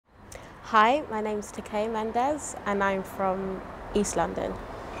Hi, my name's Takay Mendez and I'm from East London.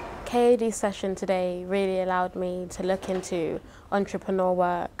 Kayode's session today really allowed me to look into entrepreneur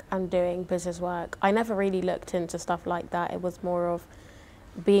work and doing business work. I never really looked into stuff like that. It was more of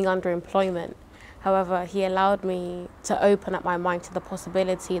being under employment. However, he allowed me to open up my mind to the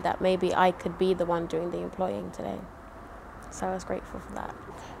possibility that maybe I could be the one doing the employing today. So I was grateful for that.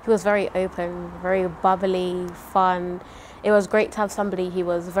 He was very open, very bubbly, fun. It was great to have somebody. He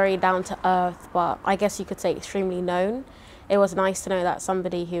was very down to earth, but I guess you could say extremely known. It was nice to know that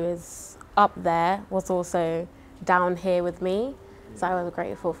somebody who is up there was also down here with me. So I was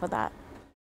grateful for that.